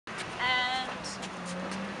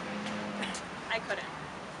I couldn't.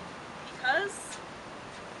 Because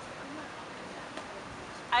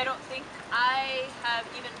I don't think I have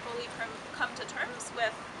even fully come to terms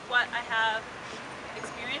with what I have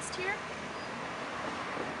experienced here.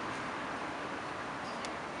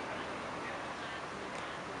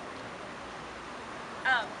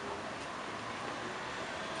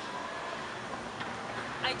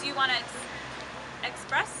 I do want to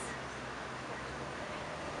express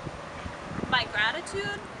my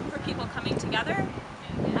gratitude for people coming together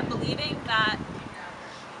and believing that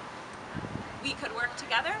we could work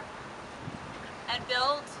together and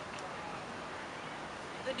build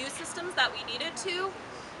the new systems that we needed to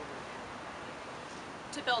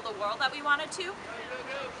build the world that we wanted to.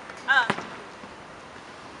 I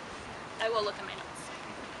will look at my notes.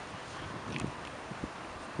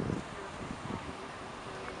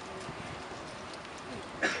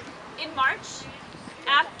 In March,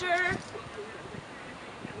 after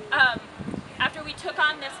we took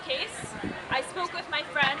on this case, I spoke with my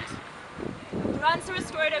friend who runs the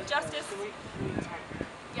restorative justice.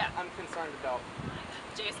 Yeah. I'm concerned about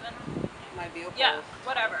Jason. my vehicle. Yeah,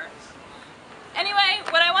 whatever. Anyway,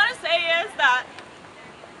 what I want to say is that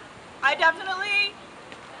I definitely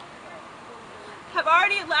have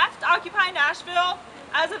already left Occupy Nashville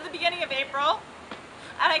as of the beginning of April,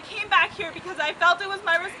 and I came back here because I felt it was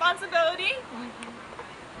my responsibility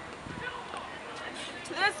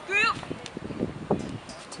to this group,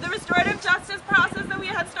 to the restorative justice process that we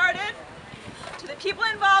had started, to the people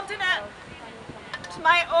involved in it, to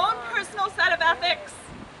my own personal set of ethics,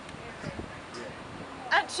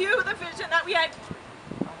 and to the vision that we had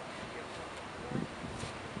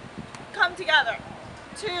come together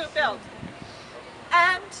to build.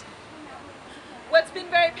 And what's been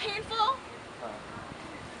very painful,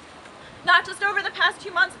 not just over the past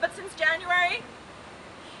 2 months, but since January,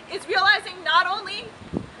 is realizing not only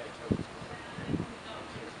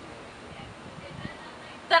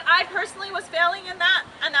that I personally was failing in that,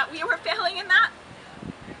 and that we were failing in that,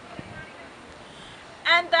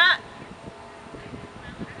 and that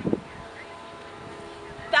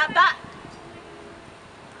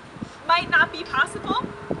might not be possible,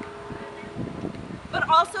 but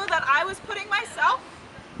also that I was putting myself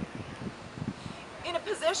in a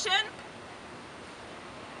position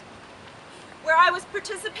where I was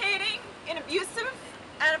participating in abusive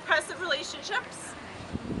and oppressive relationships.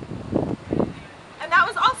 And that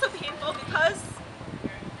was also painful because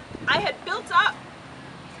I had built up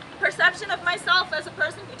a perception of myself as a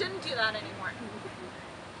person who didn't do that anymore.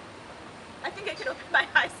 I think I can open my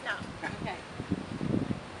eyes now. Okay.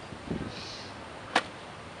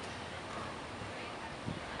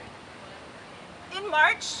 In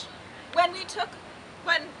March, when we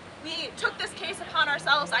took this case upon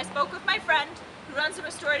ourselves, I spoke with my friend who runs a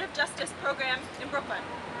restorative justice program in Brooklyn.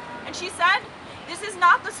 And she said, this is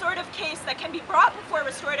not the sort of case that can be brought before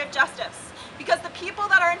restorative justice because the people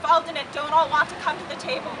that are involved in it don't all want to come to the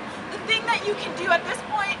table. The thing that you can do at this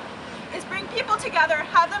point is bring people together,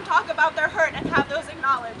 have them talk about their hurt and have those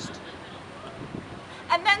acknowledged.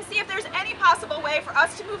 And then see if there's any possible way for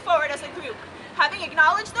us to move forward as a group, having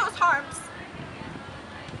acknowledged those harms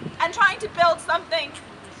and trying to build something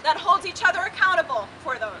that holds each other accountable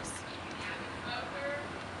for those.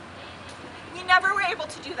 We never were able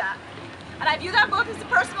to do that. And I view that both as a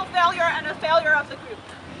personal failure and a failure of the group.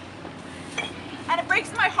 And it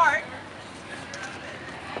breaks my heart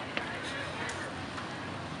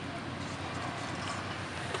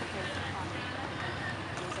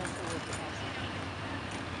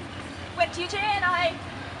when TJ and I,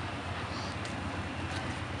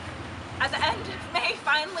 at the end of May,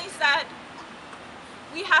 finally said,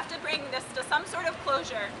 we have to bring this to some sort of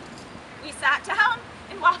closure. We sat down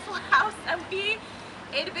in Waffle House and we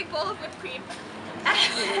ate a big bowl of whipped cream. And,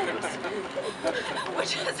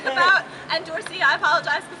 which is about, and Dorsey, I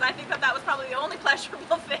apologize because I think that was probably the only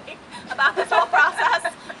pleasurable thing about this whole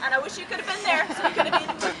process. And I wish you could have been there so you could have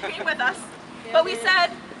eaten whipped cream with us. But we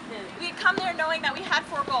said, we'd come there knowing that we had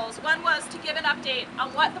 4 goals. One was to give an update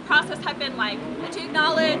on what the process had been like and to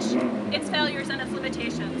acknowledge its failures and its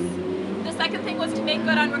limitations. The second thing was to make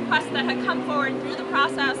good on requests that had come forward through the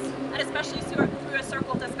process and especially through a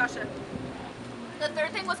circle discussion. The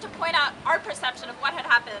third thing was to point out our perception of what had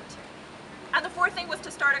happened. And the fourth thing was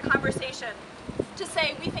to start a conversation, to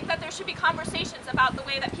say we think that there should be conversations about the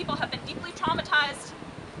way that people have been deeply traumatized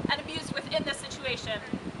and abused within this situation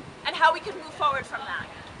and how we could move forward from that.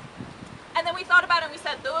 And then we thought about it and we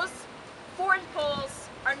said those 4 goals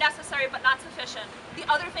are necessary but not sufficient. The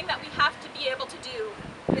other thing that we have to be able to do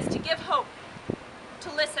is to give hope,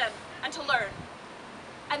 to listen, and to learn.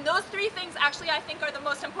 And those 3 things actually I think are the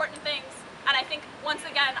most important things And I think, once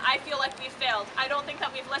again, I feel like we've failed. I don't think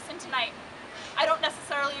that we've listened tonight. I don't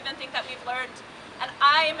necessarily even think that we've learned. And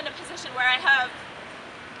I am in a position where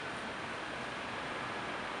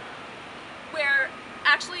where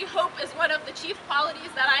actually hope is one of the chief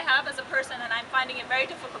qualities that I have as a person, and I'm finding it very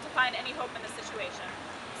difficult to find any hope in this situation.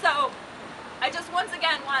 So I just once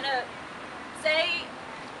again want to say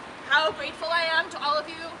how grateful I am to all of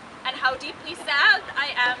you and how deeply sad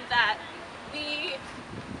I am that we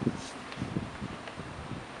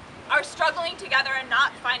are struggling together and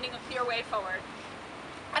not finding a clear way forward.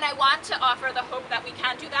 And I want to offer the hope that we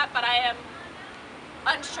can do that, but I am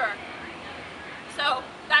unsure. So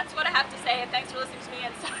that's what I have to say, and thanks for listening to me.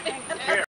 And sorry.